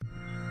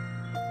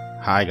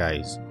Hi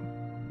guys,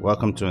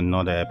 welcome to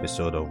another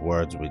episode of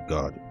Words with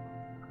God.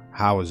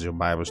 How has your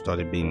Bible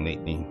study been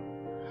lately?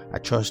 I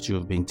trust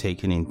you've been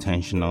taking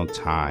intentional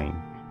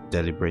time,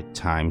 deliberate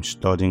time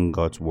studying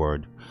God's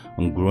Word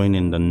and growing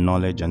in the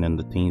knowledge and in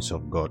the things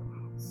of God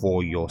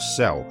for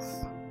yourself.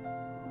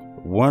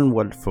 One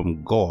word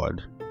from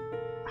God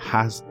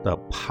has the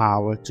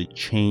power to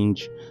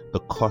change the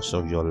course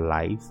of your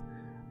life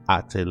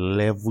at a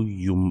level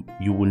you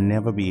will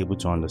never be able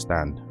to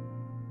understand.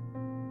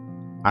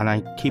 And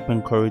I keep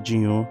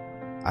encouraging you,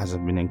 as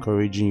I've been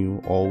encouraging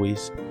you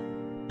always,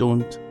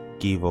 don't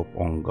give up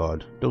on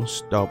God. Don't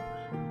stop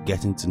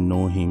getting to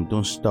know Him.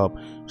 Don't stop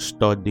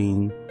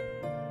studying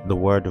the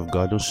Word of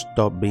God. Don't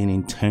stop being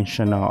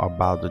intentional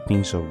about the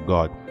things of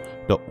God.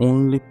 The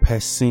only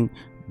person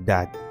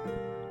that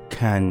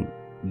can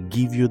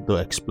give you the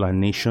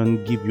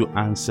explanation, give you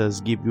answers,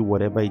 give you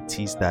whatever it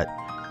is that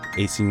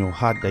is in your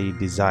heart that you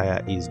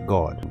desire is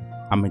God.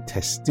 I'm a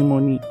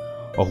testimony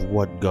of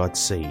what God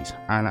says,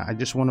 and I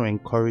just want to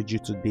encourage you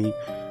today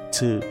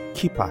to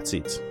keep at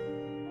it.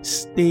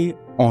 Stay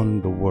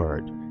on the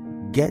Word.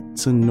 Get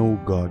to know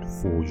God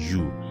for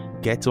you.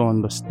 Get to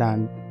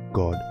understand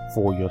God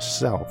for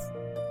yourself.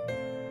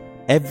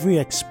 Every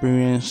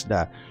experience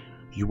that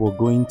you are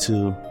going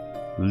to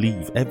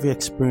live, every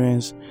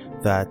experience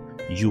that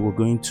you are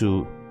going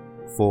to,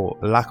 for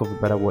lack of a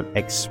better word,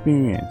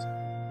 experience,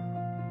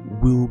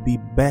 will be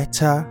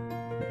better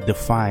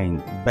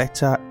defined,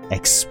 better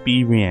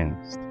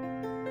experienced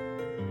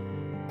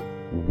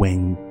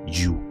when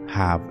you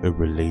have a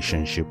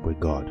relationship with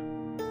God.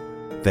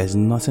 There's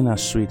nothing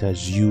as sweet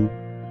as you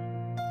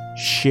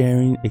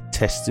sharing a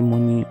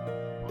testimony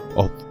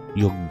of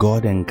your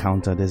God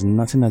encounter. There's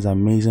nothing as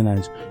amazing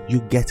as you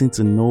getting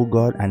to know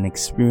God and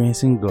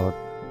experiencing God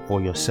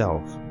for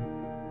yourself.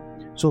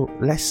 So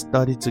let's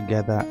study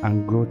together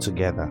and grow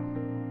together.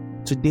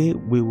 Today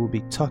we will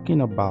be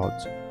talking about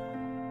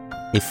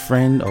a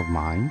friend of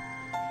mine.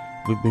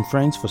 We've been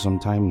friends for some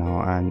time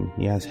now, and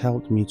he has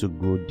helped me to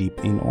grow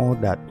deep in all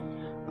that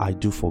I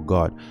do for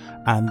God.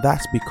 And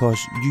that's because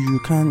you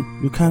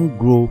can't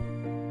grow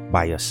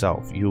by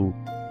yourself. You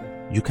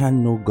can't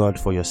know God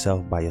for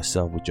yourself by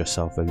yourself with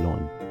yourself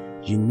alone.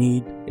 You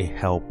need a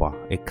helper,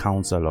 a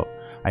counselor.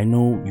 I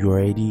know you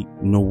already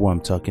know what I'm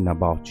talking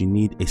about. You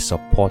need a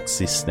support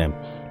system.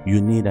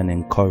 You need an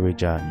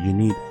encourager. You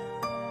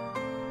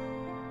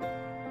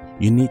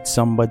need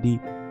somebody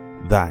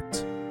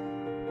that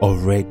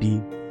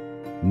already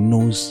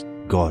knows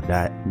God,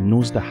 that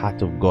knows the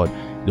heart of God.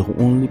 The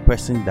only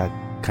person that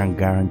can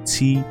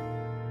guarantee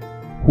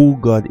who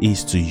God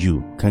is to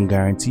you, can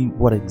guarantee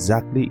what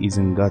exactly is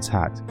in God's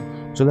heart.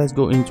 So let's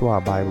go into our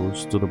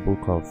Bibles to the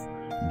book of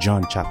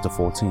John chapter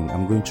 14.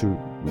 I'm going to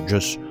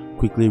just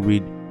quickly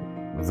read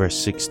verse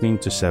 16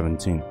 to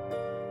 17.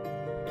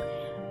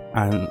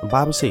 And the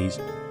Bible says,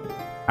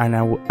 "And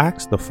I will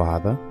ask the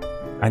Father,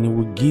 and He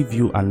will give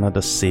you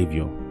another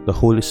Savior, the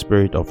Holy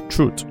Spirit of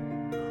truth,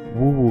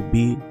 who will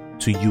be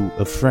to you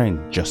a friend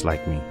just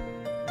like me.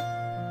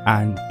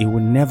 And He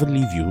will never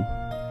leave you.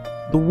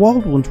 The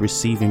world won't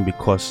receive Him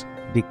because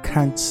they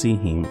can't see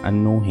Him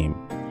and know Him.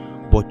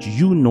 But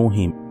you know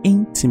Him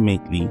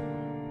intimately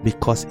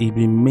because He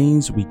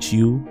remains with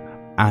you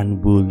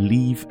and will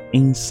live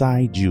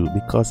inside you."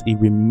 Because He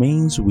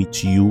remains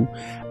with you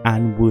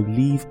and will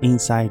live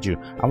inside you.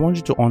 I want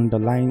you to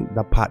underline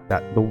the part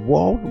that the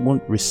world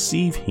won't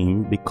receive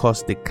Him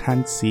because they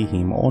can't see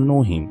Him or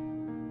know Him.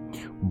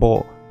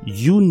 But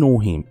you know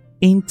Him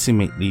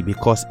intimately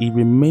because He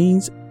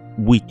remains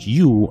with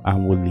you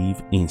and will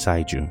live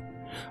inside you.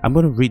 I'm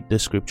going to read the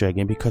scripture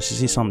again, because you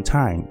see,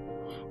 sometimes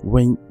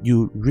when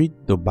you read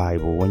the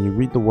Bible, when you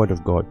read the Word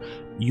of God,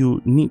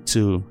 you need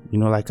to,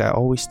 like I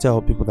always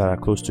tell people that are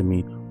close to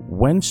me,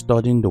 when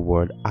studying the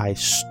Word, I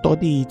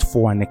study it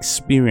for an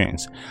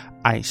experience.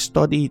 I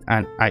study it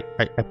and I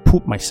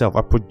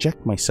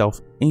project myself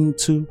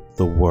into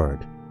the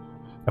Word.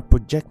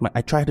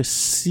 I try to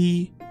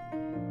see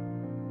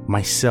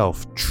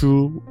myself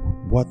through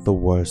what the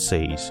Word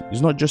says.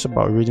 It's not just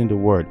about reading the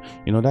Word.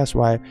 That's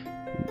why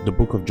the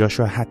book of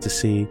Joshua had to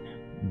say,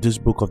 "This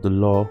book of the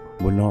law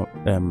will not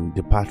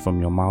depart from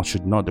your mouth,"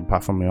 should not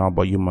depart from your mouth,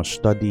 but you must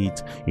study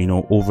it,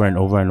 over and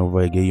over and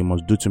over again. You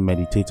must do to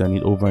meditate on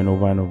it over and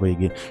over and over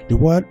again. The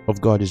Word of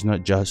God is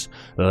not just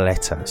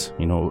letters.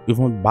 Even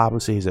the Bible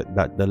says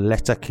that the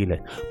letter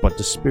killeth, but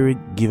the Spirit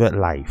giveth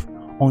life.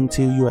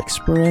 Until you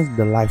experience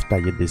the life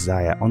that you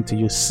desire, until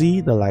you see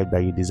the life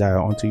that you desire,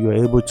 until you're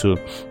able to,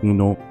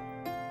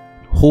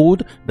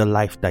 hold the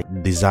life that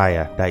you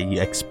desire, that you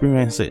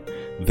experience it,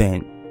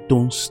 then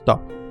don't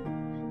stop.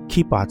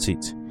 Keep at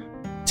it.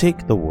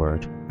 Take the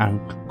Word and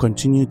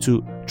continue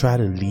to try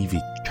to live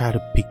it, try to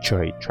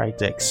picture it, try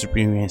to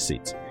experience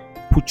it.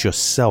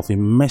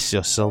 Immerse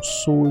yourself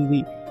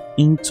solely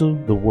into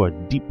the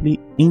Word, deeply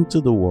into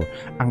the Word,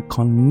 and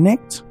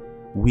connect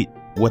with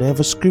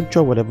whatever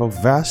scripture, whatever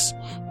verse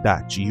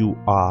that you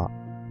are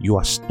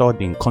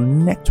studying.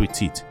 Connect with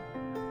it.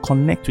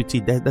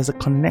 There's a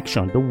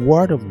connection. The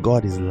Word of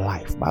God is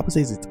life. The Bible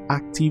says it's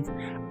active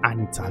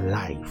and it's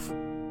alive.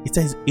 It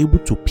says able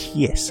to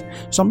pierce.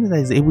 Something that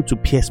is able to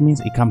pierce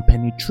means it can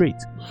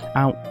penetrate.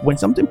 And when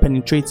something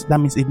penetrates, that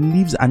means it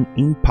leaves an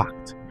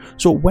impact.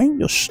 So when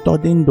you're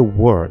studying the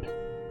word,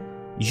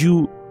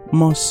 you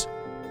must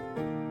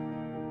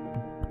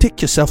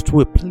take yourself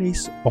to a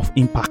place of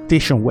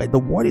impactation where the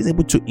word is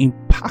able to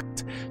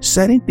impact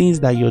certain things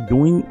that you're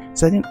doing,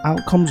 certain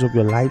outcomes of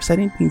your life,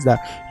 certain things that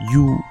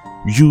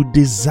you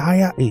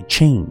desire a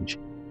change.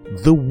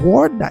 The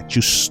word that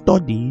you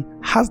study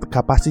has the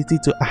capacity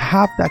to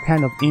have that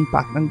kind of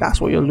impact, and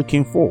that's what you're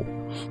looking for.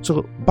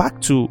 So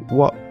back to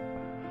what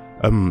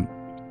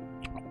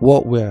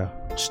we're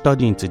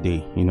studying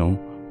today.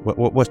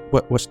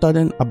 We're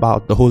studying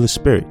about the Holy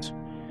Spirit,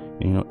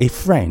 a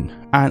friend.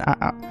 And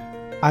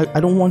I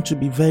don't want to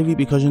be very,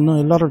 because a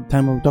lot of the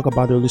time when we talk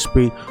about the Holy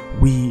Spirit,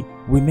 we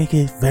make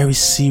it very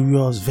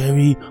serious,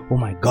 very, oh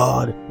my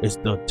God, it's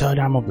the third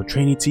arm of the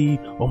Trinity.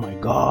 Oh my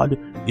God,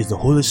 it's the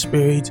Holy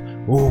Spirit.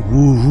 Oh,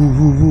 woo, woo,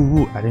 woo, woo,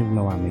 woo. I don't even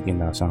know why I'm making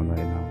that sound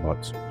right now,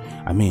 but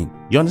I mean,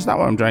 you understand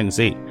what I'm trying to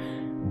say.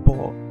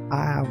 But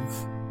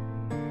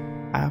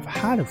I've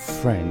had a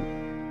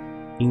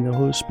friend in the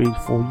Holy Spirit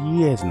for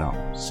years now,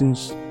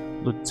 since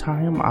the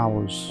time I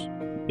was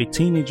a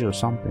teenager or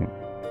something,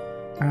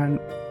 and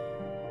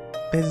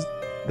there's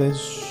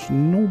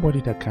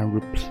nobody that can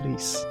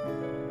replace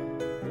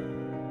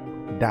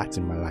that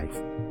in my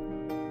life.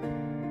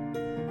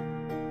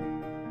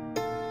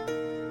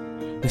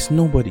 There's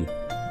nobody.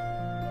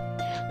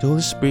 The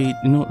Holy Spirit,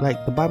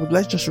 like the Bible,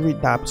 let's just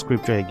read that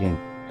scripture again.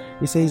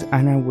 It says,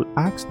 and I will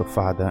ask the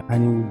Father,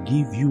 and he will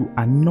give you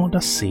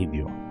another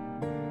Savior,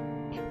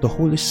 the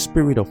Holy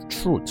Spirit of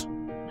truth.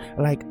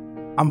 Like,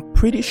 I'm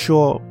pretty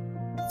sure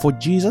for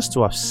Jesus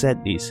to have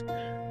said this,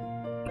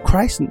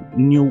 Christ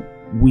knew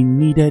we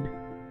needed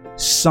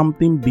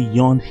something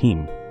beyond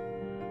him.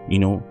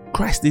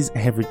 Christ is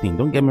everything.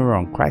 Don't get me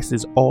wrong. Christ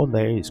is all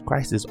there is.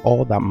 Christ is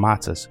all that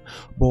matters.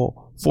 But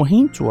for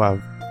him to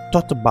have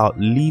thought about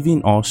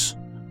leaving us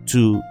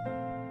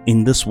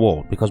in this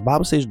world, because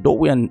Bible says, though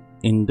we are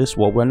in this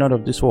world, we're not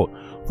of this world.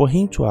 For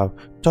him to have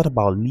thought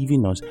about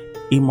leaving us,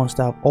 he must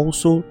have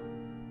also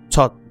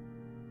thought,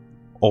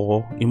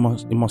 or he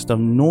must have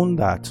known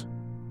that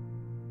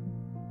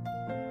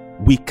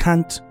we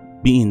can't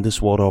be in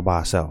this world all by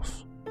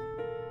ourselves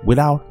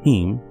without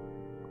him,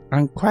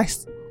 and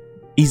Christ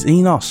is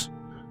in us.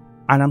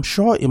 And I'm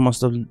sure he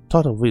must have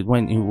thought of it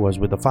when he was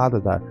with the Father,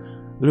 that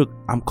look,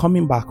 I'm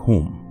coming back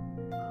home,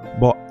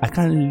 but I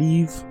can't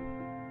leave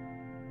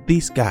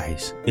these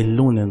guys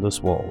alone in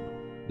this world.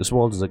 This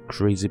world is a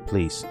crazy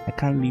place. I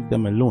can't leave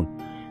them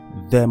alone.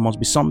 There must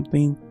be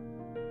something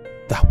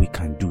that we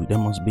can do. There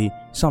must be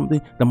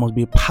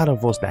a part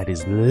of us that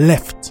is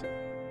left,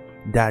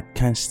 that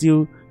can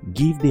still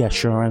give the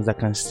assurance, that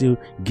can still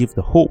give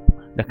the hope,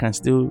 that can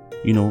still,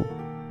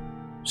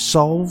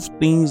 solve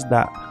things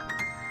that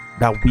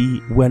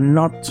we were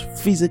not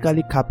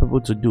physically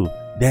capable to do.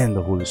 Then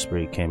the Holy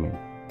Spirit came in.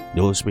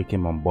 The Holy Spirit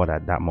came on board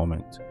at that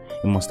moment.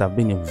 It must have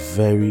been a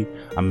very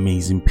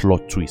amazing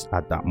plot twist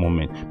at that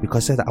moment,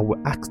 because it said, I will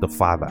ask the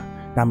Father.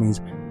 That means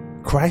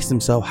Christ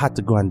himself had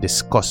to go and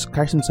discuss.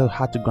 Christ himself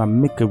had to go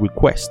and make a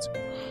request,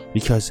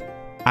 because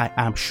I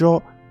am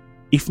sure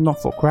if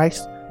not for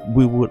Christ,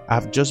 we would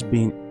have just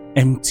been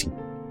empty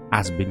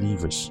as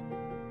believers,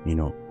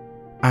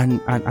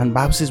 and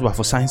Bible says we're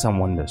for signs and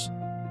wonders.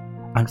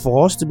 And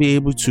for us to be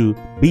able to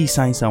be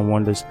signs and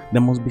wonders,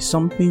 there must be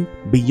something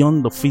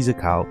beyond the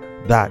physical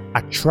that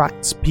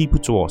attracts people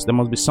to us. There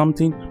must be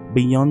something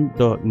beyond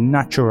the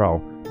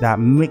natural that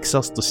makes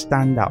us to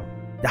stand out.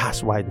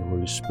 That's why the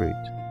Holy Spirit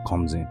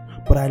comes in.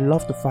 But I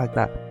love the fact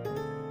that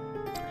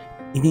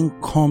he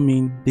didn't come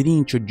in, they didn't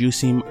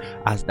introduce him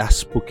as that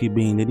spooky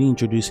being, they didn't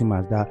introduce him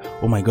as that,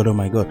 oh my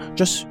God.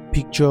 Just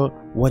picture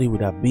what it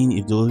would have been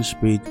if the Holy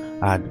Spirit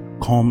had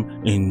come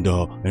in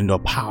the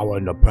power,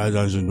 in the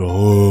presence, in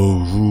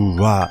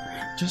the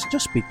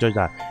just picture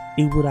that.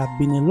 It would have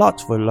been a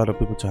lot for a lot of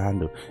people to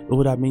handle. It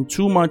would have been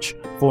too much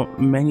for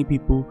many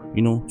people,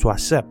 to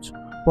accept.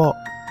 But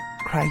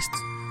Christ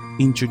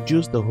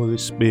introduced the Holy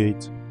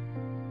Spirit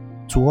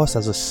to us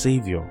as a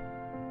Savior,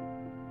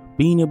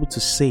 being able to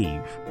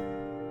save.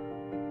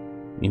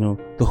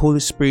 The Holy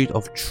Spirit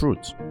of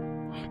truth.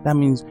 That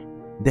means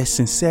there's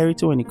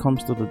sincerity when it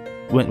comes to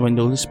when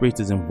the Holy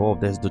Spirit is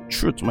involved. There's the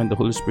truth when the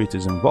Holy Spirit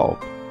is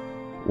involved.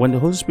 When the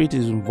Holy Spirit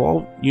is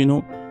involved,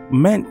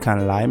 men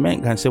can lie,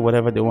 men can say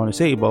whatever they want to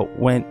say, but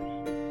when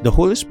the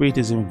Holy Spirit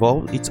is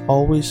involved, it's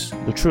always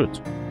the truth.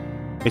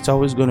 It's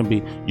always going to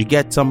be, you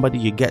get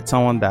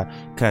someone that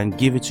can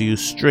give it to you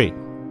straight,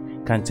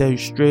 can tell you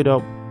straight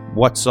up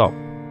what's up.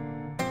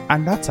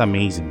 And that's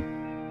amazing.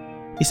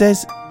 It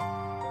says,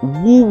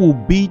 who will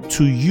be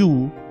to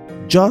you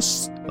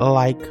just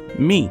like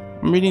me.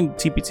 I'm reading the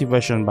TPT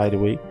version, by the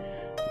way,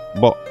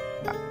 but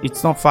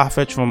it's not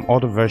far-fetched from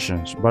other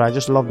versions, but I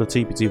just love the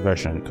TPT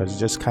version because it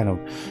just kind of,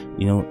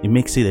 it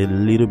makes it a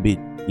little bit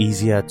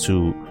easier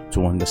to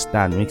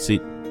understand, makes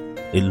it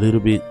a little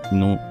bit,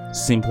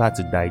 simpler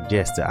to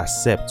digest, to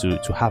accept,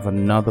 to have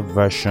another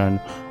version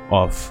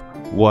of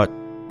what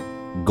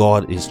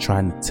God is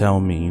trying to tell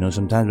me.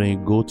 Sometimes when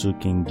you go to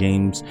King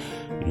James,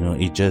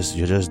 you're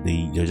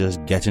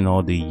just getting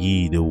all the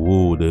ye, the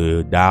woo,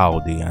 the thou,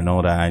 and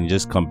all that, and it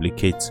just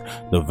complicates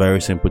the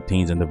very simple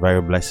things and the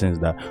very blessings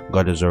that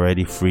God has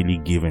already freely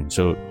given.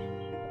 So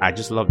I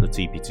just love the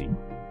TPT.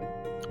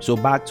 So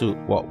back to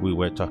what we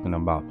were talking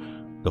about,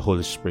 the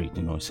Holy Spirit.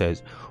 It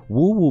says,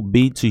 who will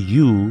be to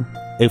you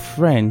a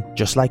friend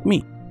just like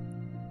me?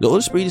 The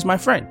Holy Spirit is my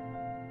friend.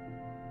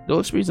 The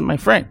Holy Spirit is my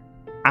friend.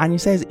 And he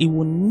says he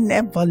will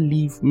never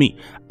leave me.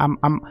 I'm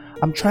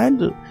trying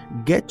to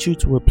get you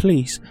to a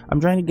place. I'm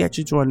trying to get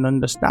you to an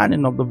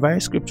understanding of the very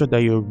scripture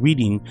that you're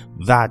reading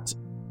that,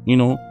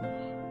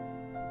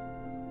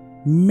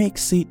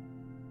 makes it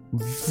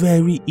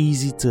very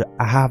easy to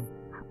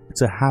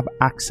have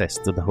access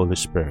to the Holy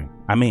Spirit.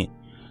 I mean,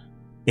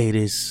 it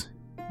is,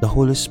 the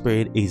Holy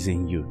Spirit is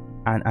in you.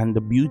 And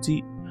the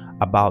beauty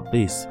about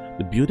this,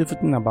 the beautiful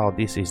thing about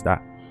this is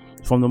that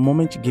from the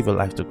moment you give your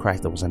life to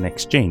Christ, there was an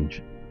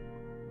exchange.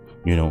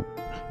 You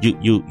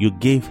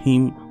gave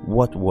him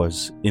what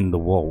was in the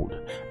world,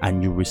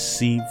 and you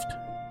received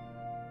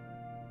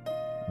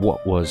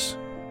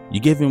you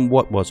gave him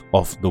what was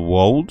of the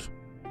world,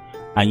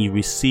 and you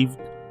received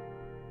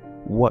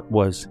what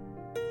was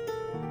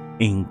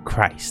in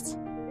Christ.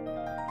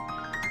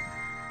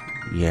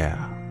 Yeah,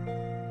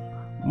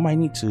 might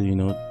need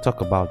to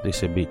talk about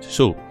this a bit.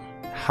 So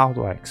how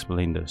do I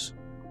explain this?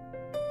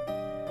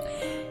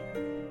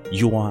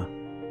 You are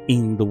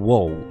in the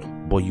world,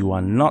 but you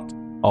are not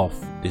of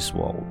this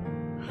world.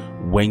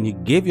 When you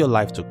gave your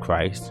life to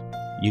Christ,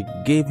 you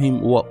gave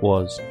him what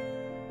was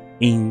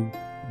in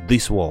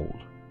this world.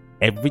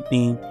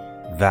 Everything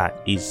that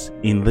is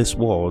in this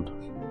world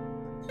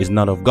is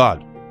not of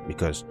God,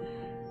 because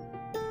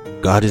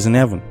God is in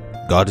heaven.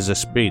 God is a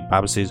spirit.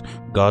 Bible says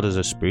God is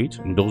a spirit,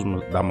 and those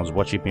that must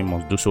worship him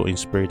must do so in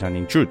spirit and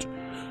in truth.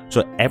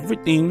 So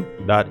everything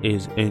that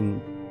is in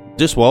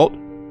this world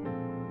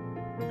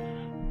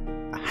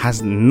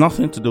has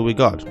nothing to do with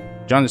God. Do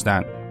you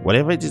understand?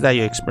 Whatever it is that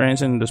you're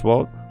experiencing in this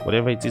world,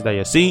 whatever it is that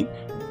you're seeing,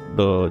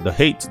 the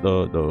hate,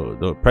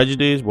 the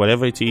prejudice,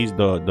 whatever it is,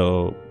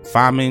 the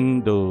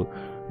famine,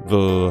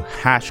 the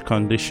harsh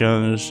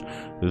conditions,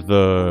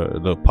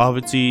 the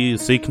poverty,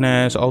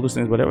 sickness, all those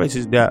things, whatever it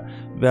is, they're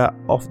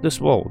of this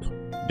world.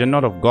 They're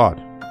not of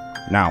God.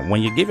 Now,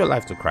 when you give your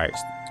life to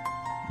Christ,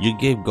 you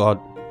gave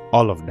God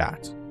all of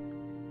that,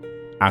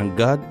 and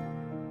God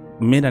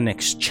made an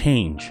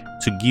exchange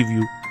to give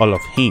you all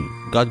of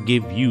him. God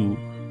gave you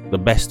the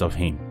best of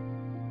him.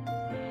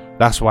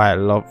 That's why I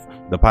love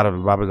the part of the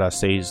Bible that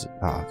says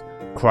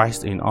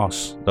Christ in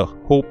us, the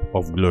hope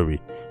of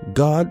glory.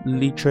 God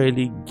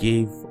literally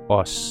gave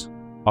us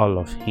all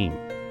of him.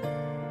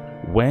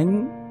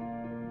 When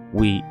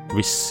we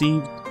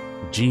received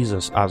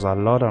Jesus as our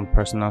Lord and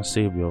personal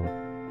Savior,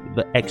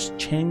 the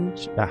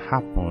exchange that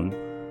happened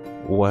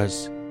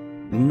was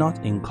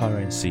not in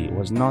currency, it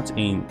was not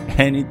in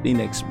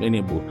anything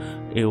explainable,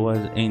 it was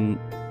in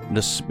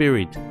the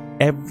Spirit.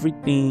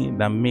 Everything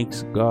that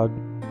makes God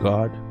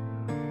God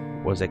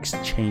was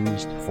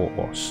exchanged for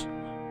us.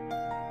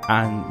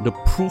 And the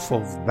proof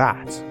of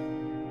that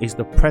is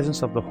the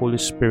presence of the Holy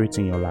Spirit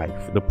in your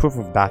life. The proof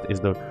of that is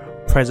the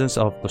presence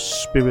of the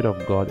Spirit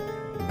of God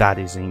that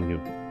is in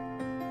you.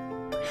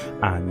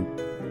 And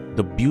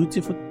the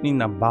beautiful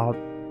thing about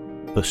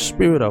the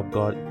Spirit of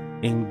God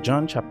in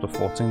John chapter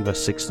 14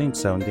 verse 16,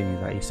 17 is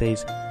that he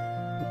says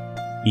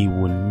he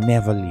will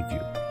never leave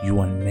you. You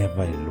are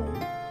never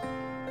alone.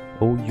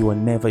 Oh, you are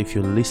never. If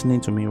you're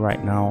listening to me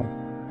right now,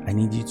 I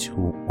need you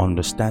to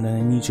understand, and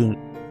I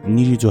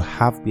need you to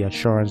have the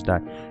assurance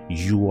that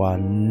you are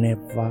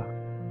never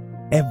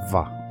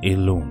ever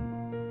alone.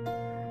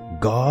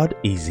 God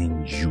is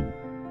in you.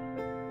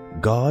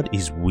 God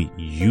is with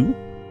you,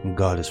 and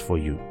God is for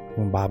you.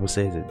 When the Bible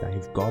says it, that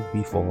if God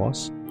be for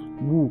us,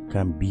 who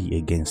can be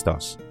against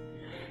us?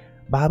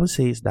 The Bible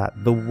says that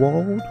the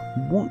world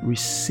won't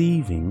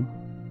receive him.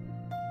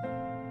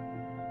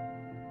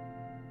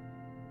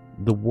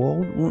 The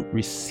world won't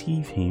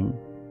receive him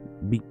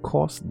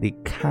because they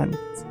can't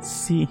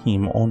see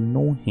him or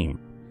know him.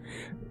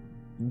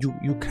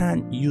 You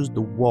can't use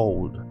the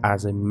world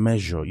as a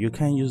measure. You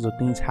can't use the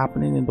things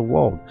happening in the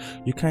world.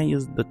 You can't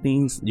use the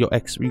things you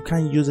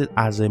can't use it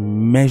as a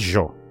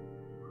measure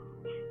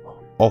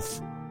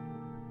of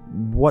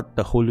what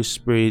the Holy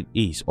Spirit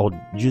is, or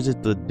use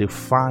it to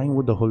define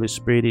what the Holy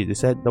Spirit is. They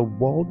said the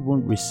world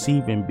won't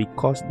receive him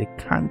because they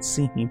can't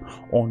see him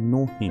or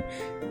know him.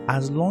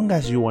 As long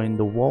as you are in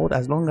the world,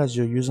 as long as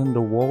you're using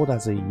the world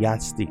as a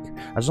yardstick,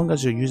 as long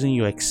as you're using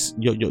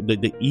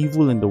the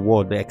evil in the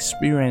world, the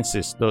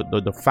experiences,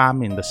 the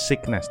famine, the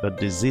sickness, the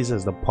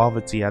diseases, the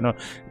poverty,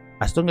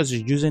 as long as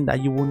you're using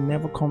that, you will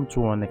never come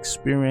to an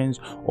experience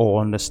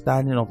or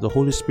understanding of the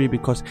Holy Spirit,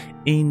 because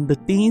in the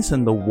things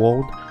in the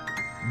world,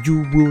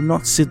 you will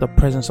not see the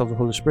presence of the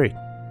Holy Spirit.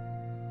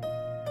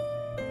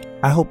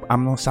 I hope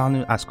I'm not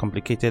sounding as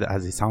complicated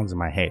as it sounds in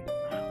my head,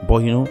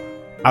 but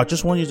I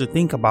just want you to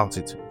think about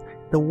it.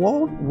 The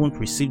world won't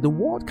receive. The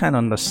world can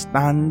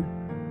understand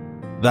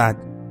that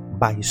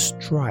by his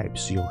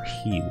stripes you're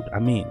healed. I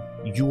mean,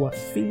 you are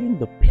feeling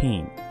the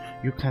pain.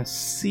 You can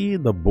see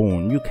the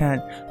bone. You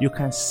can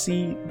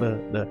see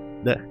the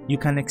you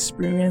can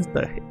experience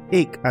the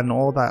ache and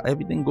all that,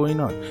 everything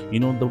going on. You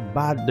know,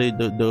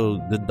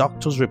 the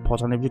doctor's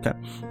report and everything.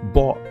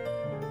 But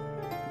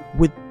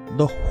with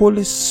the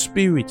Holy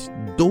Spirit,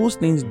 those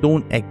things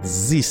don't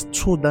exist.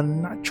 So the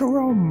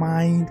natural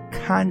mind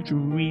can't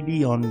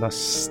really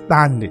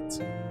understand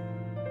it.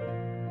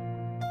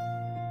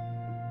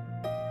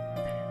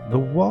 The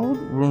world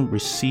won't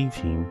receive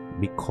him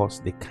because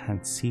they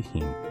can't see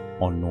him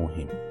or know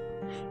him.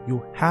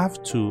 You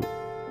have to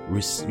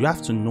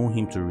know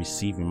him to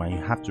receive him, and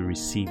you have to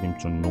receive him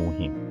to know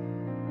him.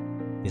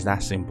 It's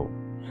that simple.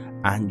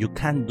 And you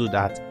can't do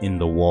that in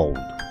the world.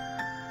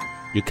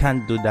 You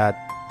can't do that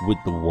with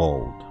the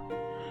world.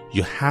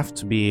 You have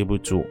to be able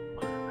to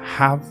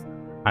have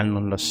an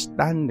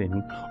understanding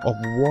of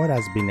what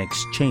has been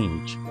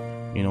exchanged.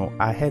 You know,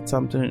 I heard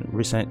something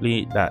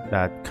recently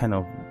that kind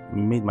of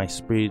made my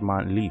spirit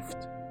man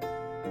lift.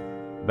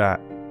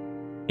 That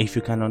if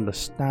you can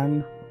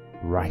understand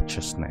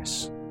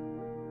righteousness,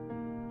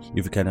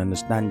 if you can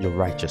understand your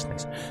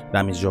righteousness,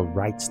 that means your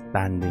right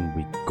standing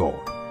with God,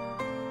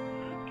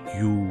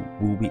 you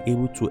will be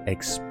able to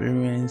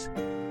experience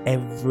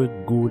every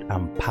good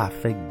and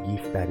perfect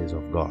gift that is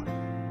of God.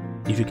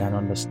 If you can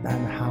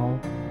understand how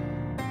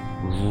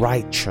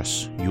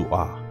righteous you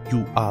are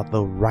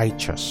the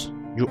righteous.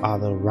 You are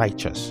the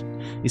righteous.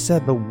 He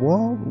said the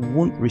world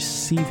won't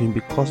receive him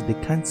because they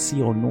can't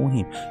see or know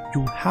him.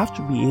 You have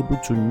to be able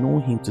to know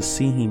him to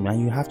see him,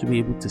 and you have to be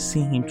able to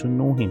see him to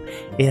know him.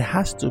 It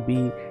has to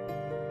be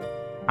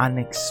an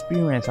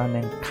experience, an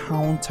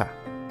encounter.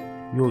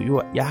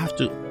 You have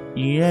to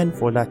yearn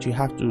for that. You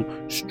have to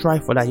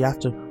strive for that. You have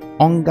to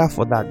hunger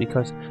for that,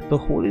 because the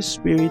Holy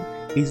Spirit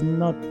is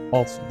not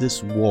of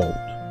this world.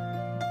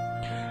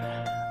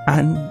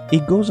 And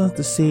it goes on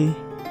to say,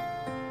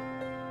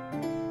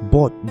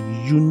 but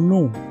you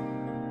know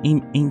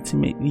him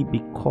intimately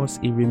because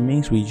he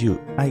remains with you.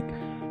 Like,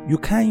 you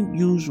can't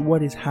use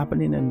what is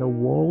happening in the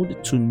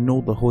world to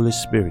know the Holy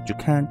Spirit. You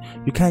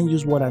can't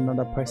use what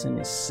another person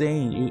is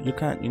saying. You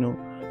can't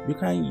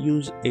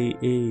use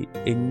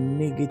a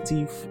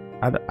negative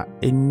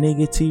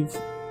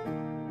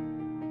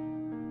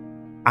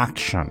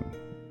action.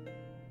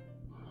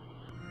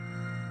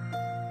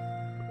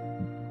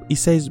 He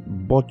says,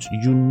 but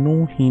you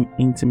know him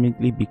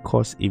intimately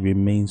because he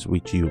remains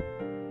with you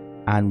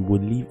and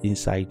will live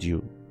inside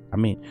you. I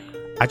mean,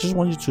 I just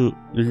want you to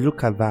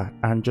look at that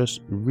and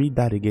just read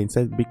that again. It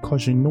says,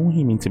 because you know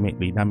him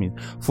intimately. That means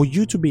for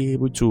you to be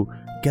able to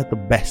get the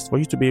best, for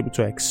you to be able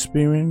to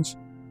experience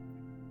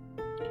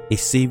a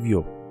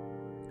savior,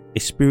 a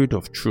spirit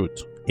of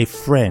truth, a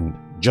friend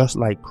just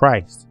like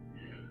Christ,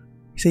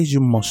 he says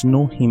you must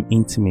know him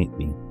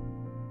intimately.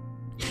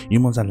 You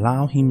must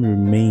allow him to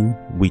remain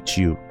with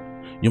you.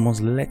 You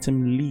must let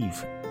him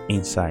live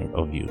inside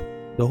of you.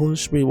 The Holy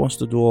Spirit wants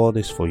to do all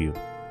this for you.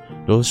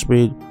 The Holy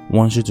Spirit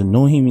wants you to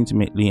know him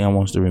intimately and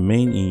wants to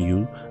remain in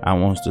you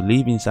and wants to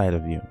live inside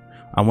of you.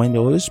 And when the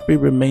Holy Spirit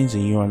remains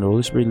in you and the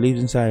Holy Spirit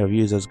lives inside of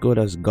you, is as good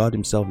as God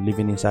himself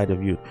living inside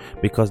of you,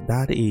 because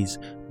that is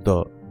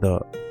the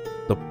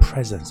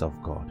presence of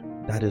God.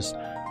 That is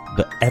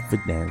the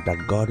evidence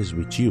that God is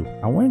with you.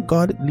 And when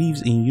God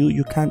lives in you,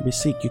 you can't be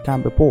sick, you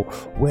can't be poor.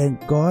 When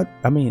God,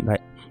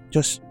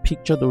 just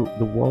picture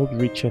the world's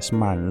richest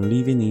man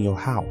living in your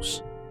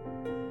house.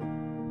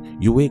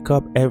 You wake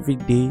up every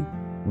day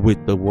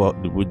with the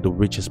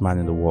richest man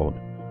in the world.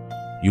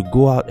 You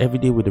go out every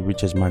day with the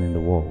richest man in the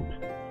world.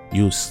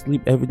 You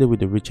sleep every day with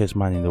the richest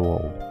man in the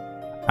world.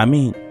 I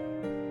mean,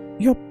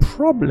 your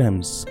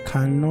problems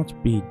cannot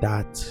be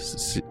that.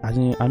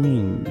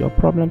 Your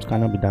problems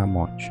cannot be that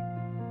much.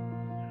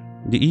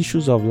 The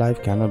issues of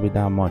life cannot be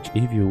that much.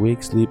 If you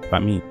wake, sleep,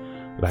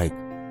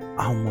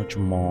 how much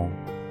more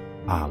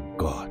our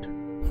God?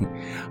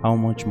 How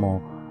much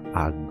more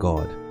our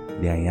God,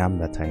 the I am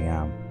that I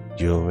am,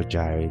 Jehovah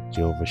Jireh,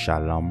 Jehovah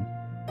Shalom,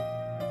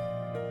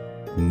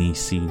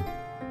 Nisi,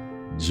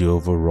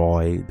 Jehovah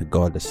Roy, the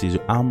God that sees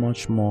you. How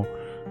much more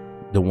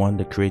the one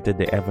that created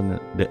the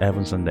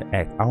heavens and the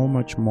earth? How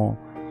much more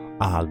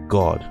our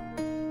God,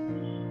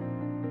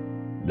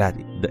 that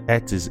the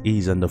earth is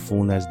his and the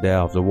fullness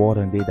thereof, the world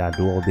and they that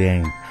dwell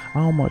therein?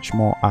 How much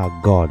more our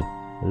God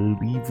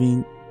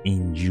living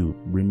in you,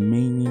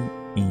 remaining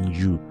in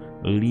you,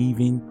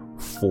 living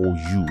for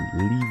you,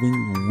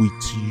 living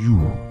with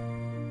you?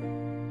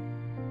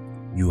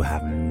 You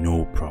have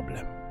no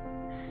problem.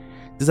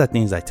 These are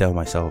things I tell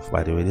myself,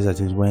 by the way. These are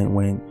things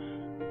when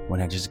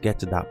I just get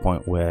to that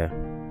point where,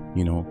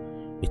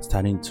 it's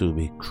starting to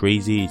be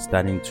crazy, it's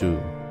starting to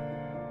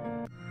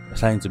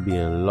be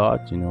a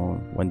lot,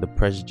 when the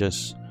pressure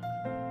just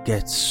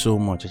gets so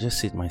much. I just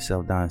sit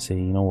myself down and say,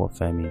 you know what,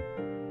 Femi,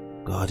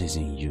 God is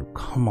in you.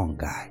 Come on,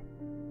 guy.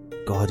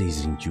 God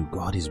is in you.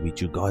 God is with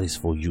you. God is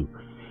for you.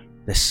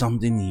 There's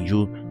something in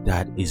you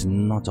that is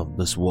not of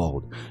this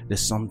world.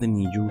 There's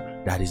something in you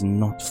that is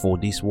not for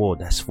this world.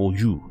 That's for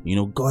you.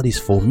 God is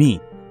for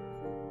me.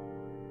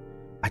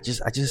 I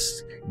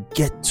just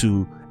get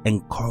to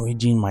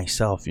encouraging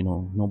myself.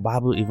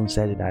 Bible even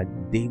said it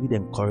that David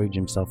encouraged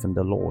himself in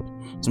the Lord.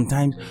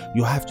 Sometimes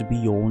you have to be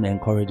your own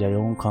encourager, your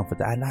own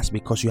comforter, and that's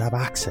because you have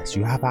access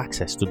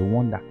to the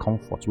one that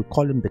comforts. We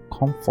call him the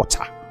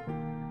comforter.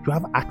 You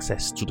have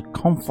access to the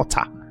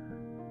comforter.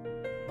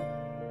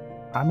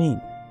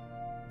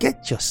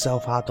 Get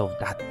yourself out of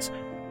that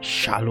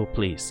shallow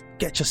place.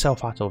 Get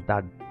yourself out of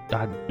that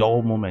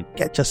dull moment.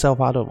 Get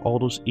yourself out of all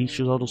those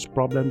issues, all those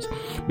problems,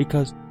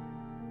 because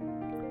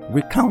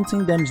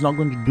recounting them is not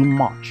going to do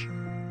much.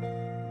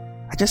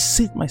 I just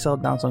sit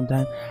myself down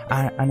sometimes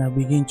and I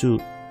begin to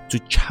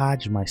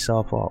charge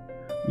myself up.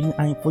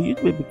 And for you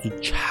to be able to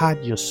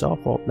charge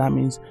yourself up, that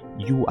means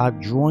you are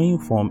drawing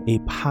from a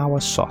power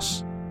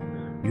source.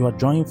 You're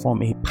drawing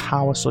from a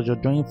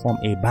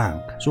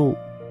bank. So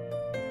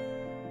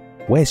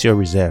where's your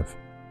reserve?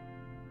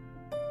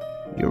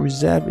 Your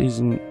reserve is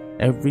in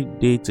every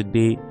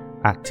day-to-day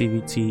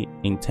activity,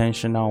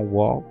 intentional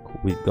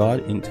walk with God,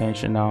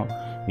 intentional,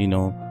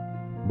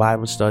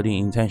 Bible study,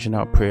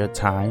 intentional prayer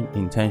time,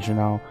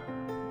 intentional,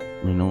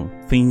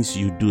 things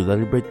you do,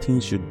 deliberate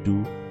things you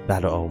do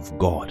that are of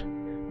God.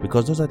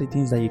 Because those are the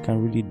things that you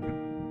can really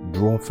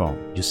draw from.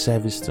 Your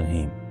service to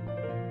Him.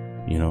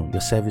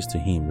 Your service to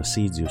Him, the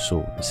seeds you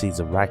sow, the seeds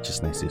of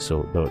righteousness you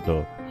sow,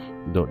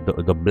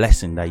 the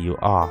blessing that you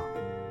are.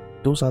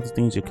 Those are the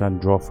things you can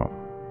draw from.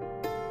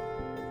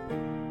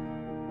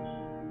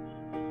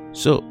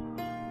 So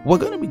we're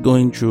going to be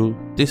going through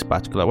this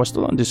particular. We're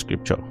still on this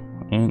scripture,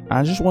 and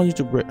I just want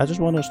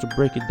us to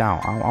break it down.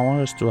 I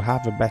want us to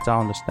have a better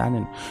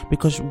understanding,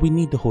 because we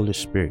need the Holy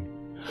Spirit.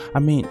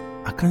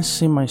 I can't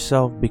see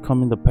myself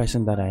becoming the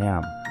person that I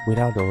am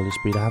without the Holy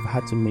Spirit. I've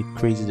had to make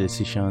crazy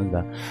decisions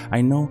that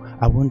I know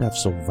I wouldn't have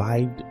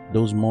survived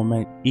those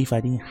moments if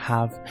I didn't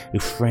have a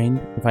friend,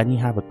 if I didn't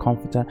have a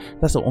comforter.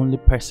 That's the only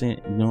person,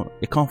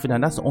 a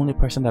confidant. That's the only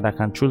person that I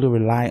can truly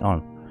rely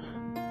on,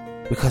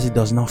 because it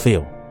does not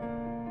fail.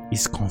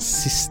 It's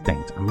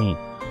consistent.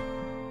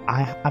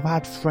 I've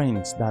had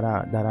friends that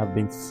I've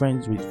been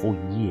friends with for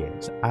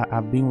years.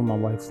 I've been with my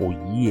wife for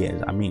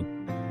years.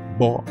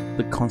 But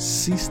the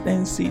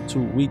consistency to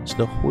which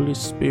the Holy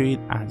Spirit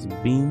has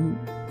been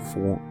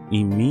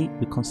in me,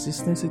 the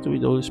consistency to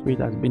which the Holy Spirit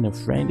has been a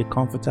friend, a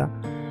comforter,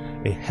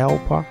 a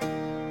helper,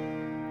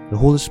 the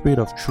Holy Spirit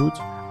of truth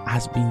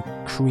has been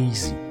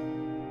crazy.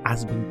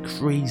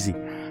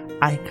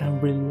 I can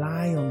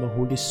rely on the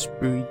Holy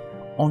Spirit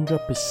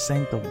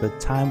 100% of the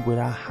time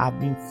without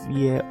having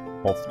fear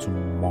of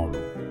tomorrow.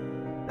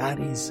 That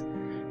is,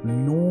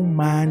 no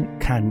man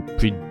can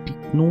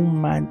predict, no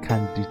man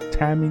can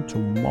determine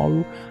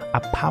tomorrow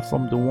apart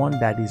from the one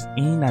that is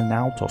in and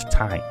out of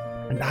time,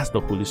 and that's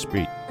the Holy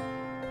Spirit.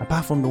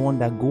 Apart from the one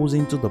that goes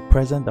into the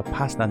present, the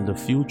past, and the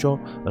future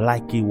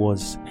like it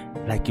was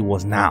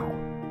now.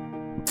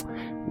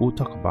 We'll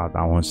talk about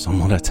that one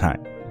some other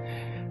time.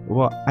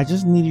 Well, I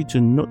just need you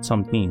to note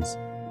some things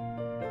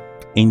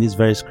in this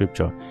very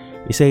scripture.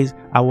 It says,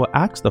 I will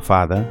ask the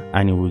Father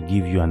and He will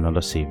give you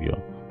another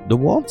Savior. The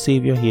word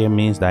Savior here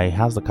means that He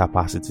has the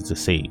capacity to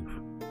save.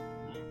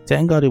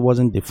 Thank God it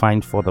wasn't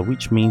defined further,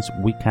 which means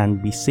we can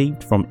be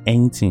saved from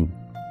anything,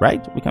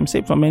 right? We can be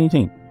saved from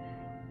anything.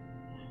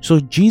 So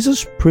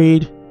Jesus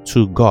prayed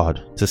to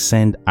God to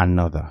send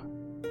another.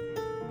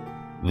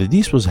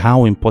 This was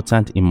how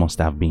important it must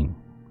have been.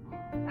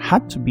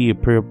 Had to be a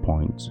prayer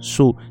point,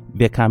 so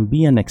there can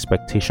be an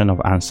expectation of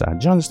answer.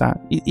 Do you understand?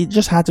 It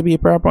just had to be a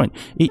prayer point.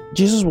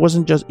 Jesus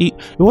wasn't just it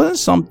wasn't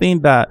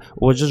something that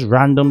was just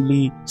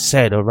randomly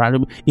said or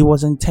randomly. It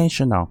was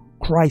intentional.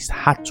 Christ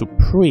had to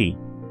pray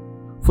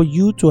for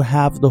you to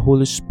have the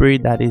Holy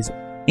Spirit that is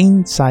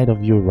inside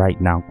of you right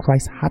now.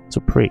 Christ had to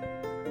pray.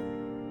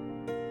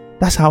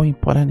 That's how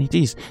important it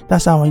is.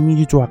 That's how I need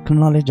you to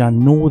acknowledge and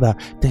know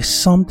that there's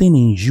something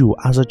in you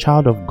as a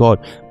child of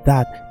God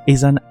that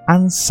is an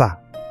answer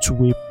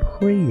to a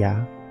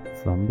prayer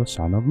from the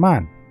Son of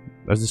Man,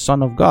 as the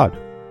Son of God.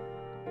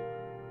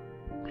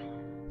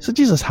 So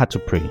Jesus had to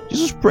pray.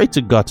 Jesus prayed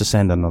to God to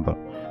send another,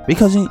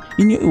 because he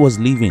knew He was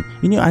leaving.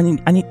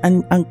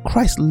 And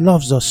Christ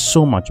loves us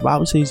so much. The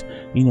Bible says,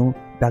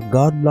 that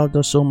God loved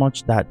us so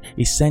much that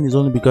He sent His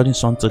only begotten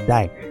Son to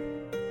die.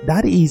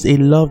 That is a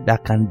love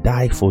that can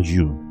die for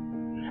you.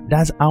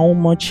 That's how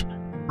much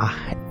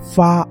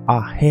far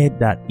ahead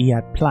that He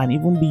had planned,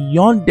 even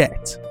beyond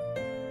death.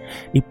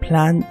 He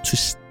planned to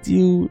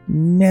still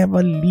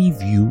never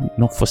leave you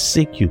nor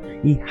forsake you.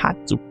 He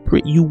had to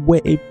pray. You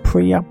were a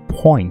prayer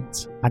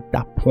point at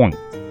that point.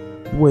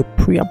 You were a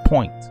prayer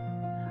point.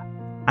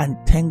 And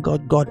thank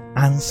God, God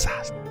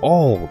answers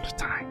all the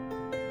time.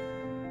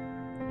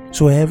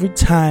 So every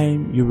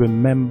time you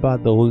remember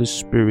the Holy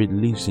Spirit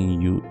lives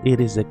in you, it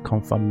is a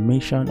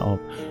confirmation of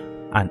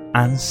an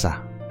answer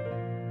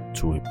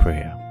to a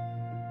prayer.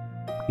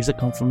 It's a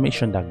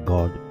confirmation that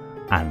God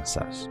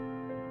answers.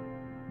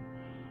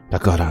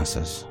 That God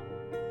answers.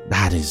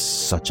 That is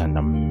such an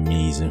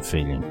amazing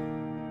feeling.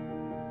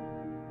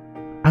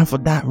 And for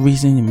that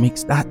reason, it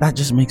makes that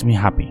just makes me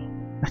happy.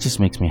 That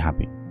just makes me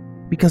happy.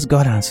 Because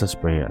God answers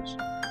prayers.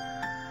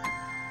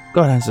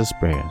 God answers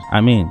prayers.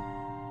 I mean,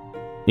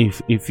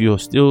 if you're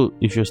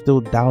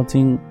still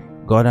doubting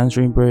God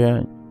answering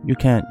prayer, you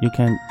can.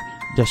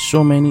 There's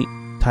so many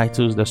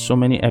titles, there's so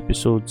many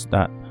episodes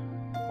that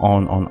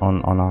on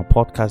our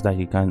podcast that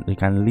you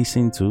can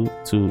listen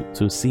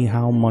to see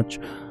how much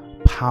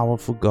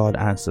powerful God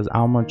answers,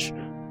 how much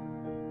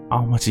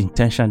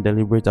intention and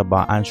deliberate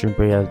about answering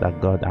prayers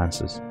that God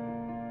answers.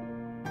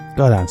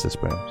 God answers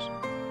prayers.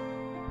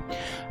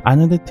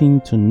 Another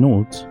thing to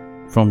note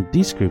from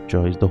this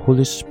scripture is the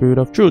Holy Spirit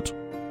of truth.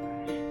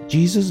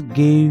 Jesus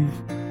gave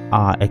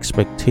our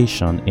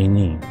expectation a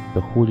name,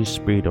 the Holy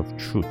Spirit of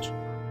truth.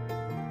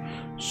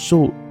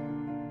 So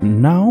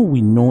now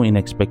we know in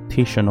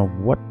expectation of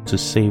what to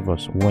save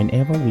us.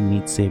 Whenever we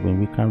need saving,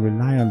 we can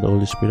rely on the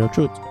Holy Spirit of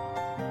truth.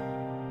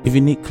 If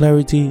you need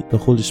clarity, the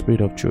Holy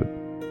Spirit of truth.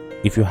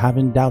 If you're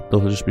having doubt, the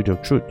Holy Spirit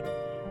of truth.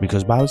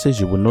 Because Bible says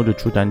you will know the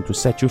truth and it will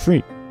set you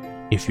free.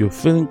 If you're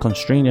feeling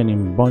constrained and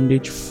in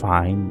bondage,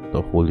 find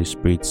the Holy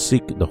Spirit.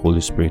 Seek the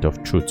Holy Spirit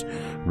of truth.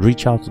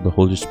 Reach out to the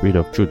Holy Spirit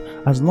of truth.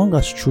 As long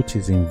as truth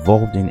is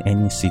involved in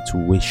any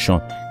situation,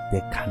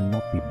 there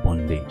cannot be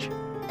bondage.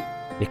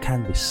 There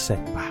can't be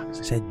setbacks.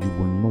 He said you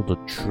will know the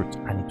truth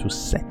and it will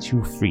set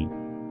you free.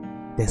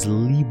 There's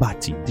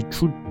liberty. The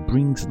truth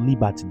brings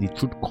liberty. The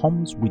truth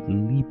comes with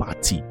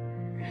liberty.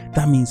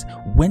 That means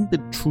when the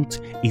truth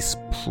is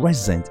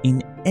present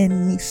in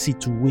any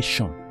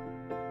situation,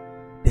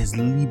 there's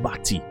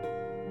liberty.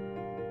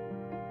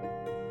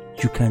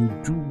 You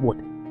can do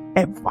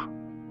whatever.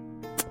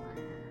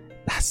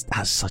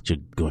 That's such a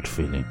good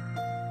feeling.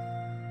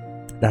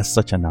 That's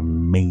such an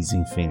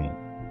amazing feeling.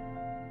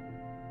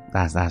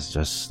 That's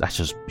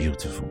just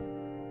beautiful.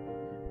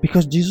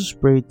 Because Jesus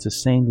prayed to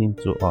send him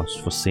to us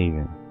for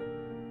saving.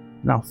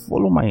 Now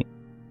follow my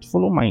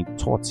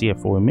thoughts here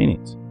for a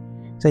minute.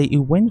 Say he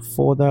went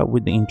further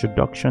with the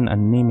introduction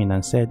and naming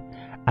and said,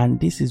 and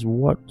this is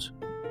what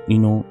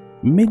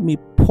made me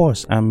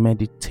pause and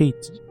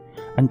meditate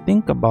and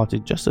think about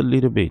it just a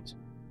little bit.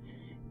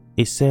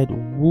 He said,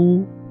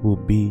 who will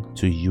be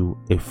to you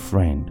a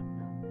friend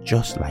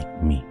just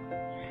like me,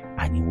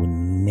 and he will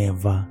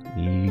never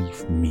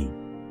leave me?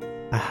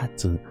 I had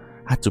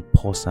to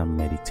pause and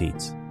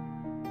meditate.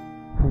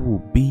 Who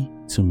will be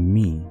to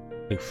me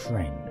a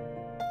friend?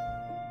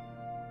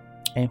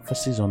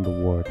 Emphasis on the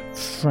word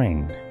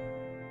friend.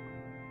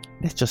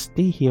 Let's just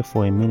stay here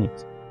for a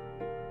minute,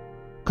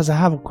 because I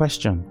have a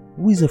question.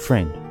 Who is a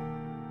friend?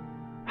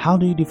 How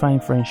do you define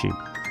friendship?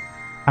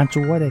 And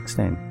to what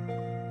extent?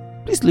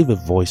 Please leave a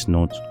voice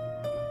note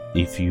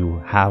if you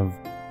have,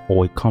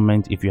 or a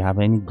comment if you have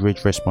any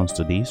great response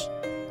to this.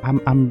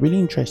 I'm really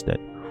interested.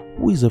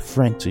 Who is a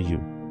friend to you?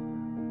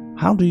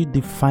 How do you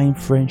define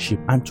friendship,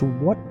 and to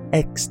what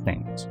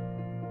extent?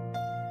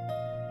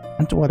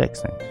 And to what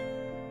extent?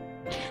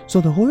 So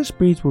the Holy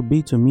Spirit will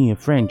be to me a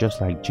friend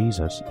just like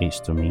Jesus is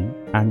to me,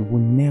 and will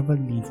never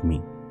leave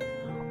me.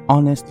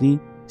 Honestly,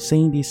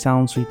 saying this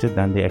sounds sweeter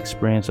than the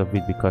experience of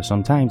it, because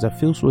sometimes I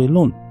feel so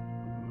alone.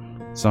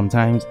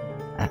 Sometimes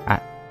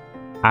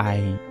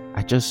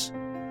I just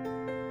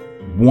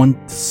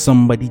want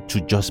somebody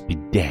to just be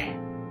there.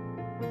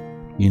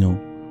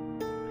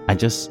 I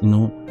just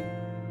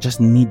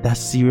need that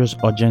serious,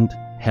 urgent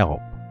help.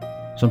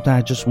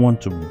 Sometimes I just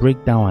want to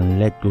break down and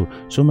let go.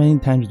 So many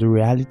times the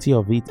reality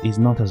of it is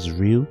not as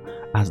real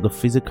as the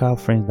physical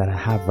friends that I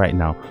have right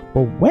now.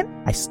 But when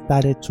I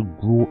started to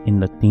grow in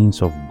the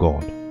things of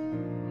God,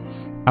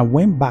 I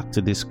went back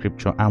to this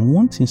scripture and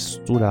one thing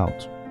stood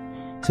out.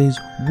 It says,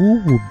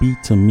 who will be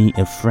to me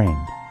a friend?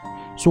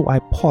 So I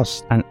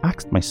paused and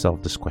asked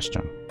myself this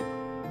question.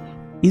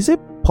 Is it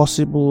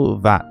possible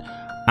that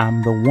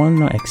I'm the one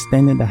not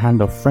extending the hand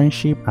of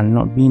friendship and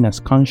not being as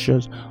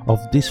conscious of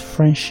this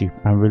friendship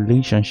and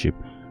relationship?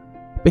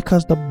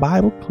 Because the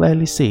Bible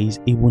clearly says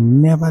it will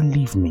never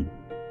leave me.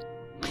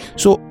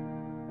 So,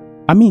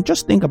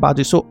 just think about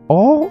it. So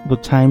all the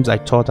times I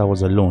thought I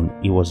was alone,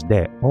 it was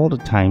there. All the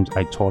times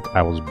I thought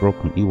I was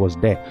broken, it was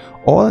there.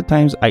 All the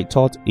times I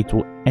thought it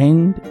would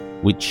end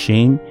with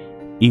shame,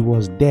 it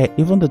was there.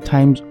 Even the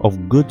times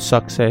of good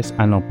success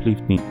and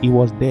uplifting, it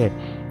was there.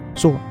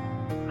 So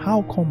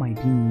how come I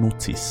didn't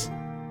notice?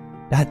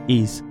 That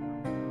is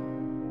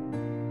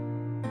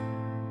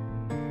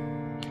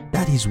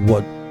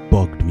what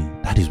bugged me.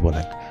 That is what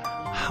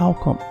how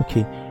come?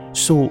 Okay,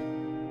 so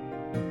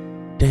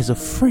there's a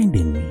friend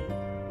in me.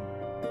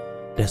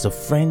 There's a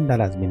friend that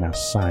has been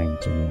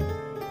assigned to me,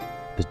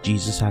 that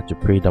Jesus had to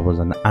pray, that was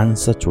an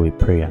answer to a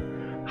prayer.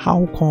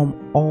 How come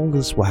all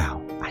this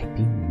while I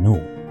didn't know?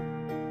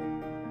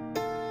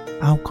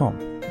 How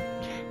come?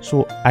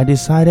 So I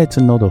decided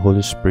to know the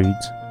Holy Spirit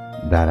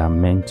that I'm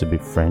meant to be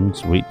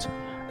friends with,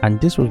 and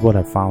this was what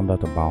I found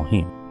out about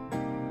him.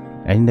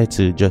 I needed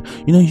to just,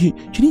 you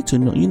need to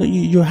know,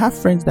 you have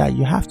friends that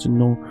you have to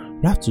know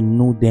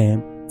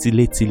them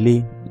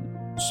tile.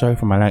 Sorry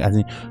for my language, as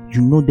in,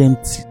 you know them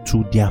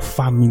to their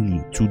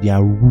family, to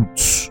their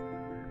roots,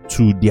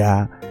 to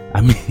their,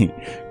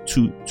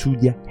 to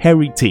their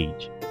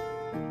heritage.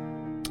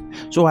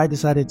 So I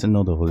decided to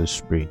know the Holy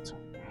Spirit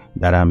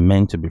that I'm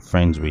meant to be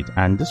friends with.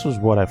 And this was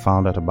what I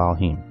found out about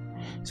him.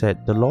 He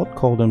said the Lord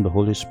called him the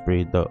Holy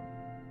Spirit, the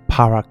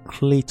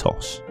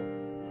Parakletos,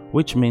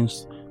 which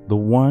means the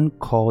one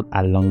called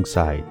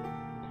alongside.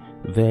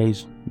 There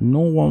is no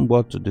one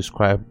word to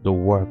describe the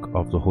work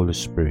of the Holy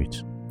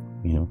Spirit.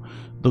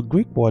 The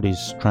Greek word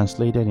is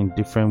translated in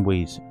different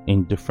ways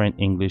in different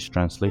English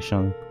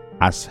translations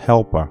as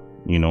helper,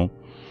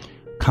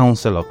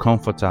 counselor,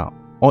 comforter,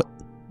 or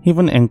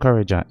even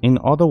encourager. In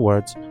other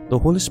words, the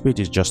Holy Spirit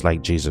is just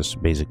like Jesus,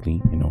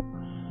 basically,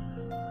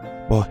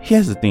 But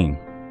here's the thing.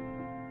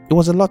 It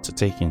was a lot to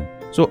take in.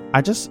 So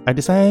I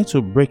decided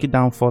to break it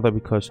down further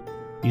because,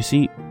 you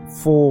see,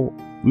 for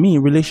me,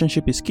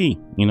 relationship is key.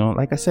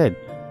 Like I said,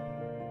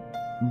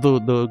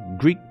 the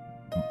Greek,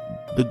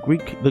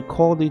 they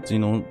called it,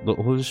 the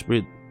Holy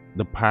Spirit,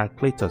 the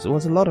Parakletos. It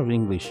was a lot of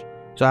English.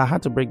 So I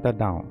had to break that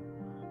down.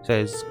 It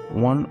says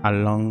one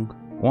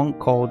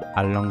called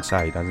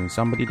alongside, as in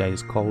somebody that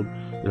is called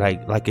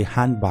like a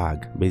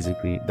handbag,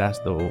 basically. That's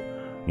the,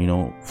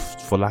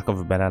 for lack of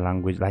a better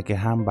language, like a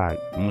handbag.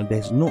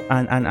 There's no,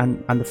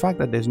 and the fact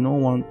that there's no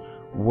one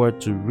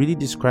word to really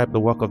describe the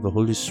work of the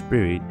Holy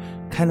Spirit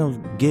kind of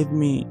gave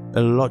me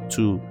a lot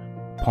to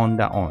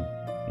ponder on.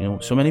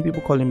 So many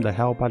people call him the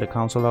helper, the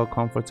counselor,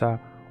 comforter,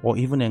 or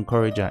even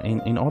encourager.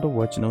 In other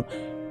words,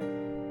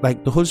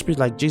 like the Holy Spirit,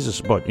 like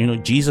Jesus, but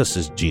Jesus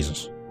is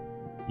Jesus.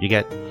 You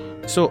get?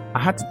 So I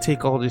had to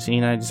take all this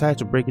in. I decided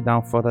to break it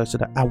down further so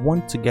that I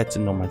want to get to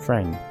know my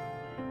friend.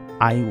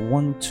 I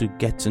want to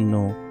get to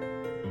know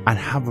and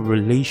have a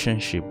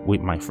relationship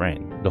with my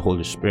friend, the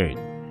Holy Spirit.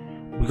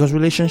 Because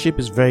relationship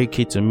is very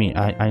key to me.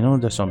 I know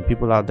there's some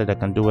people out there that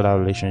can do without a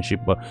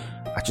relationship, but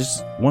I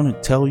just want to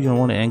tell you, I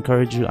want to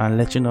encourage you and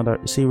let you know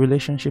that, see,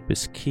 relationship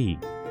is key.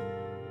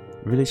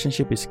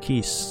 Relationship is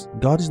key.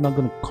 God is not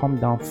going to come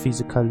down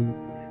physically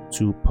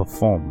to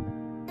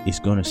perform. He's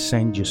going to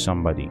send you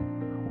somebody,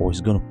 or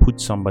he's going to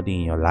put somebody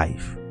in your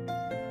life.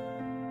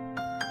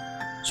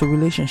 So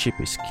relationship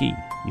is key.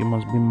 You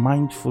must be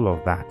mindful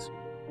of that.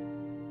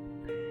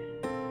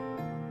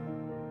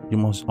 You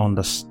must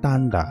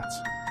understand that.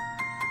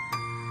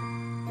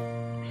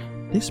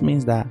 This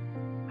means that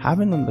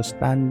having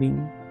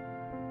understanding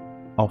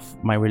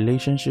of my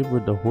relationship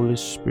with the Holy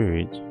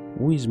Spirit,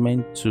 who is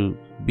meant to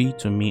be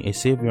to me a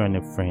savior and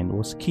a friend,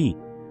 was key.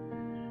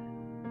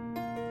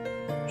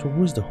 So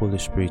who's the Holy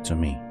Spirit to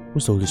me?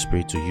 Who's the Holy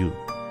Spirit to you?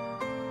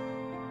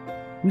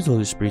 Who's the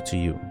Holy Spirit to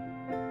you?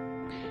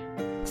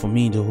 For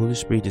me, the Holy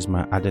Spirit is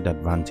my added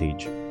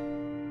advantage.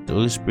 The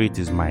Holy Spirit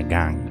is my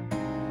gang.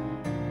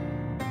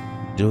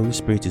 The Holy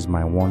Spirit is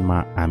my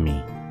one-man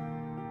army.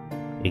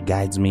 It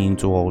guides me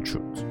into all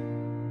truth.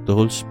 The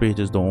Holy Spirit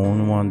is the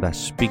only one that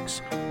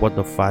speaks what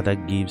the Father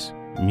gives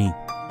me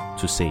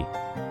to say.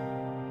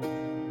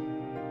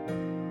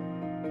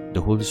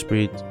 The Holy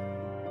Spirit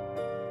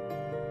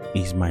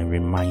is my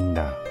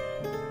reminder.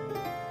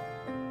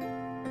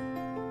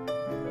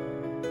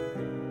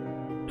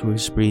 The Holy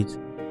Spirit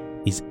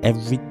is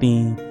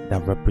everything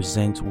that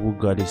represents who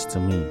God is to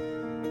me.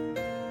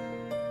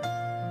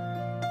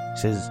 It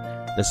says,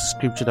 there's a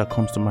scripture that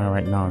comes to mind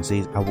right now and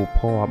says, I will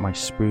pour out my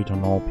spirit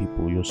on all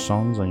people. Your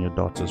sons and your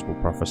daughters will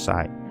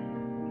prophesy.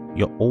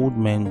 Your old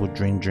men will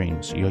dream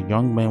dreams. Your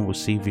young men will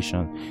see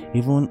vision.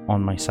 Even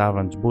on my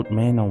servants, both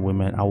men and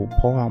women, I will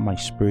pour out my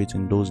spirit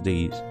in those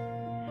days.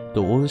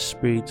 The Holy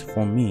Spirit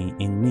for me,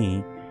 in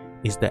me,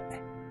 is the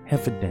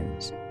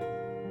evidence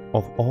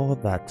of all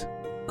that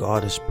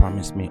God has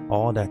promised me,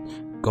 all that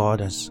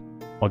God has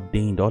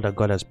ordained, all that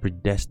God has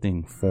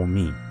predestined for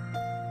me.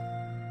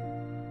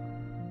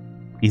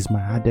 Is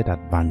my added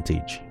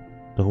advantage.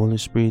 The Holy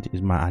Spirit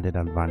is my added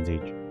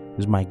advantage.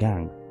 Is my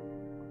gang.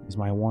 Is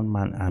my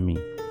one-man army.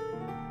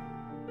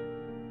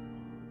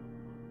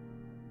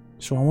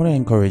 So I want to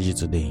encourage you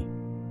today.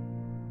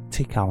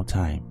 Take out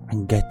time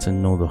and get to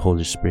know the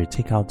Holy Spirit.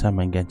 Take out time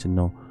and get to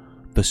know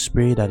the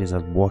Spirit that is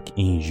at work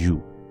in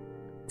you.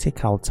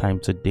 Take out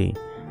time today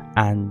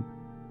and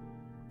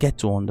get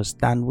to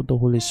understand with the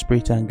Holy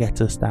Spirit and get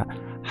to start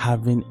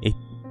having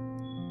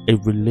a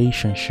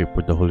relationship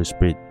with the Holy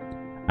Spirit.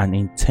 An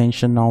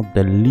intentional,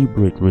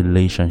 deliberate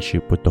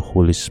relationship with the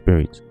Holy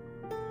Spirit.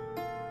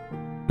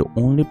 The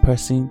only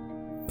person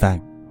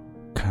that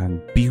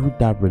can build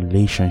that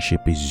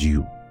relationship is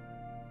you.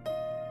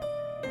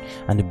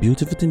 And the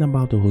beautiful thing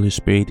about the Holy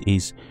Spirit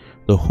is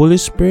the Holy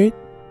Spirit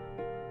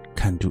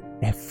can do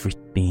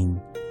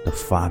everything the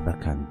Father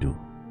can do.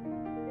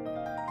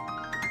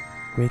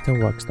 Greater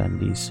works than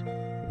this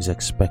is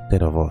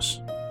expected of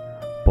us.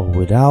 But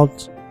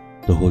without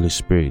the Holy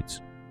Spirit,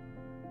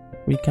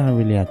 we can't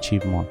really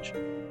achieve much.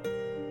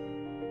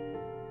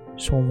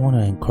 So I want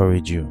to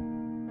encourage you.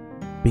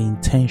 Be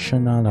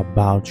intentional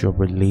about your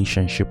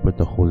relationship with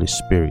the Holy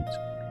Spirit.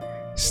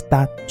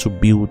 Start to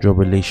build your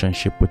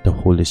relationship with the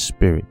Holy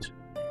Spirit.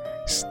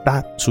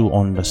 Start to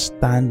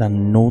understand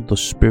and know the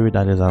Spirit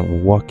that is at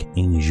work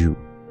in you.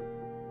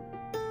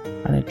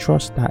 And I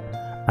trust that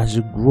as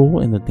you grow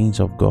in the things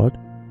of God,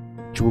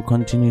 you will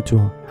continue to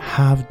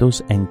have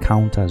those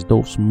encounters,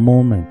 those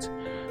moments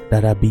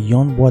that are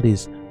beyond what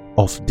is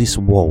of this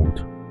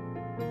world.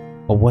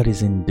 or what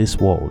is in this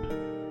world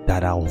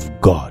that are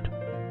of God.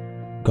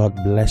 God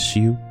bless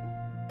you.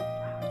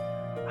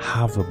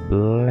 Have a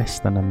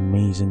blessed and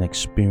amazing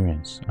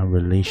experience and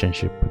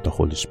relationship with the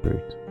Holy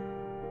Spirit.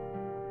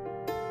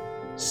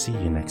 See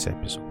you next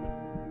episode.